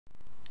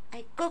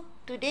I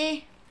cooked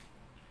today.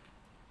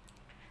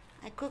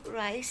 I cooked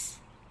rice.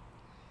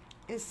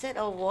 Instead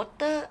of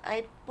water,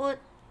 I put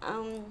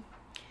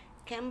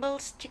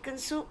Campbell's chicken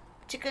soup,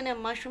 chicken and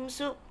mushroom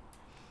soup.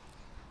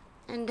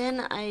 And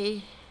then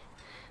I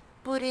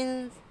put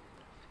in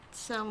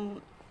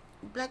some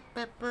black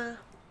pepper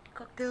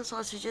cocktail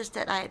sausages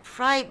that I had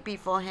fried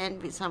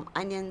beforehand with some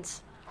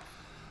onions.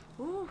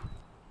 Ooh.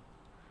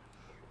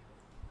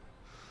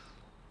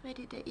 Where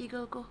did the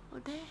eagle go? Oh,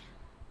 there.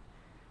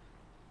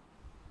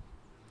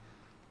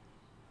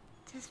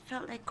 Just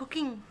felt like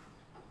cooking.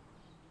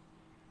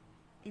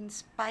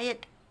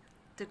 Inspired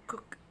to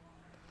cook.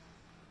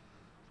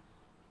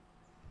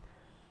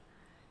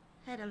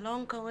 Had a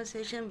long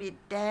conversation with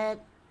Dad.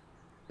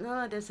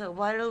 No, there's a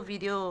viral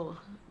video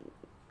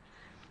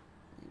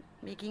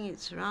making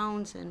its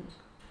rounds, and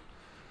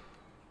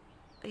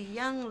a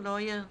young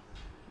lawyer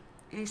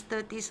in his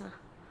 30s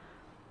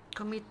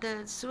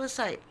committed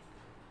suicide.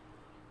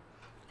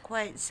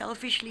 Quite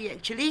selfishly,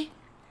 actually,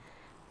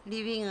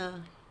 leaving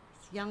a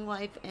young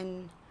wife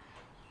and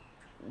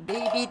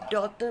baby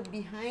daughter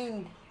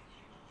behind,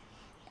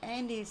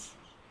 and his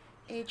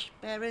aged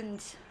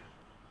parents.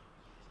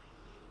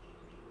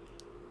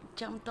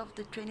 Jumped off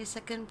the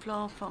 22nd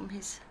floor from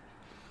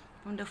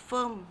the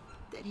firm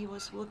that he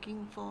was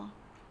working for.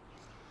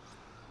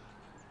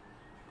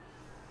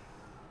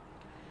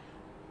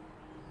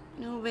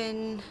 You know,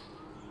 when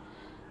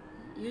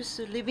used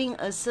to living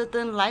a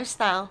certain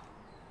lifestyle,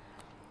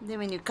 then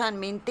when you can't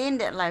maintain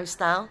that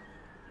lifestyle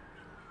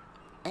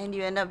and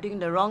you end up doing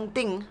the wrong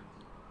thing,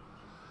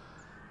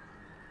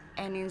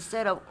 and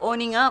instead of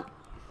owning up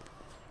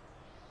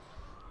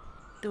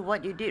to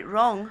what you did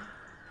wrong,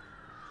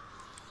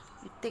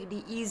 you take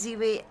the easy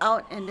way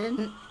out and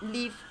then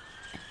leave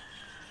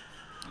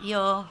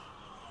your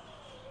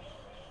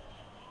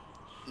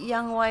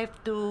young wife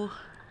to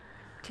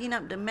clean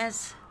up the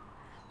mess,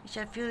 which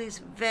I feel is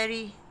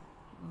very,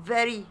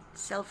 very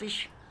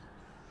selfish.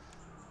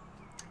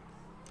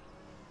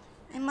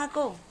 Hey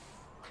Marco,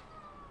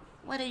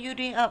 what are you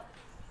doing up?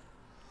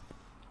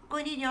 Go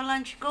and eat your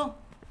lunch, go.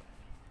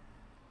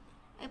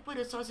 I put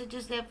the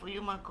sausages there for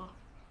you, Marco.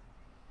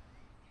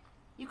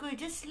 You could have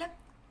just slept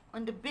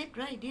on the bed,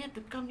 right? You have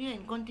to come here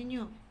and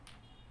continue.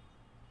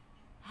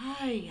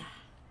 Hiya.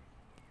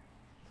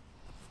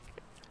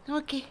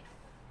 Okay.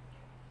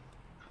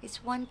 It's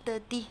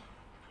 1:30.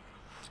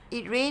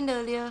 It rained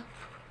earlier.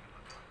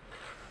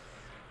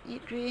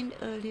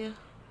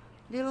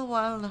 Little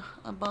while,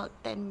 about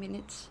 10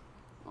 minutes.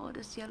 Oh,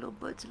 those yellow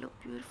birds look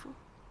beautiful.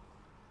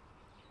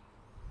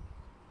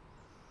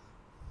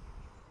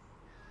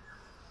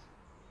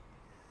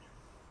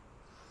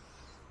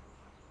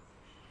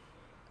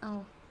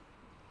 Oh,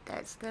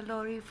 that's the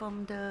lorry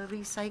from the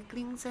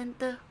recycling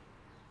center.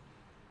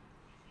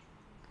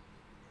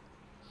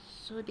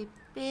 So they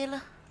pay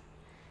lah.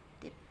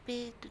 They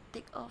pay to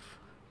take off,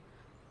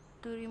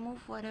 to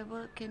remove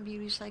whatever can be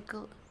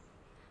recycled.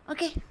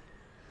 Okay,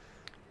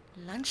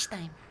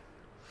 lunchtime.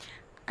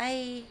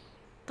 I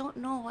don't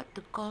know what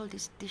to call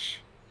this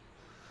dish.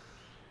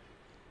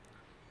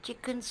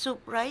 Chicken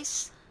soup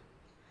rice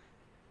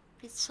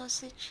with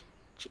sausage.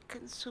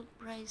 Chicken soup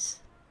rice.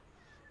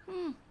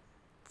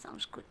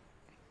 Sounds good.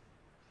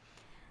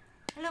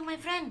 Hello, my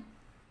friend.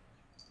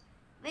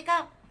 Wake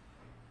up.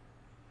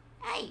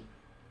 Hey,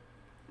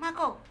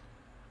 Marco.